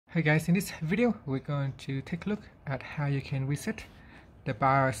Hey guys, in this video we're going to take a look at how you can reset the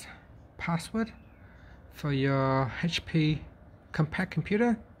BIOS password for your HP Compaq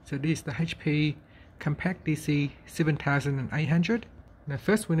computer. So this is the HP Compaq DC7800. Now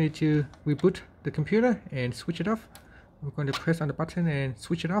first we need to reboot the computer and switch it off. I'm going to press on the button and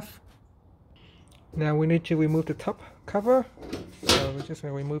switch it off. Now we need to remove the top cover. So we're just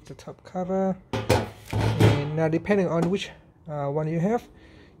going to remove the top cover. And now depending on which one you have,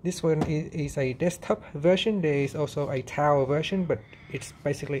 this one is a desktop version. There is also a tower version, but it's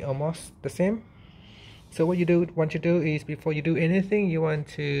basically almost the same. So what you want to do is, before you do anything, you want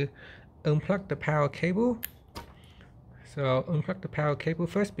to unplug the power cable. So unplug the power cable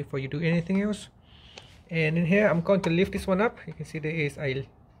first before you do anything else. And in here I'm going to lift this one up. You can see there is a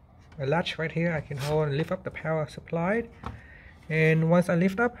latch right here. I can hold and lift up the power supply. And once I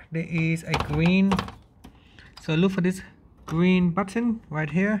lift up, there is a green, so look for this green button right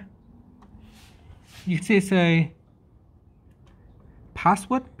here. You see it's a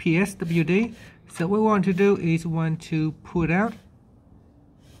password, PSWD. So what we want to do is we want to pull it out.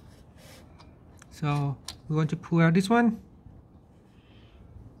 So we want to pull out this one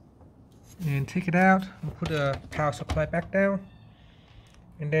and take it out and put the power supply back down.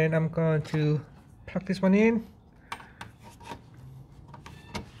 And then I'm going to plug this one in.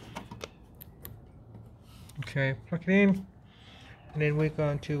 Okay, plug it in. And then we're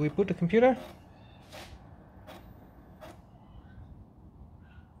going to reboot the computer.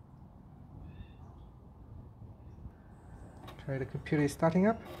 Okay, the computer is starting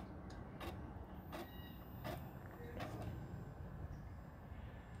up.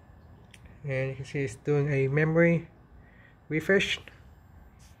 And you can see it's doing a memory refresh.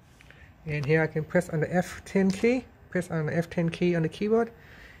 And here I can press on the F10 key. Press on the F10 key on the keyboard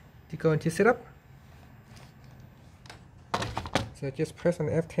to go into setup. So just press on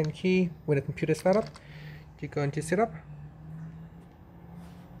the F10 key when the computer starts up to go into setup.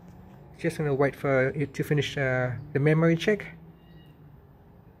 Just going to wait for it to finish the memory check.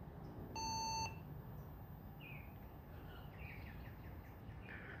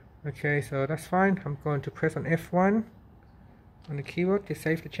 Okay, so that's fine. I'm going to press on F1 on the keyboard to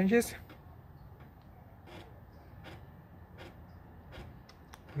save the changes.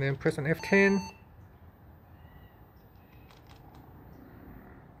 And then press on F10.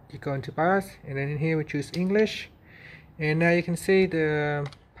 You go into BIOS, and then in here we choose English, and now you can see the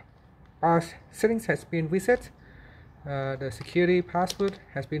BIOS settings has been reset. The security password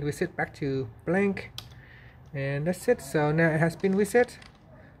has been reset back to blank, and that's it. So now it has been reset.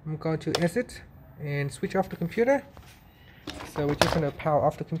 I'm going to exit and switch off the computer. So we're just going to power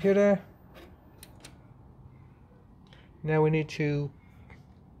off the computer. Now we need to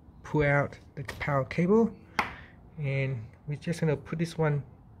pull out the power cable, and we're just going to put this one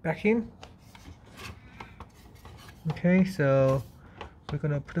back in. Okay, so we're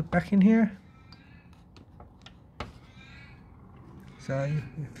gonna put it back in here. So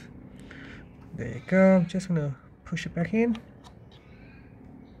there you go. I'm just gonna push it back in.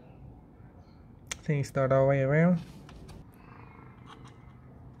 Things start all the way around.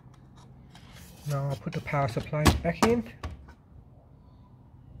 Now I'll put the power supply back in.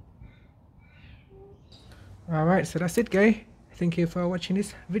 Alright, so that's it, guys. Thank you for watching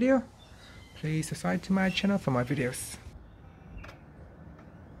this video. Please subscribe to my channel for more videos.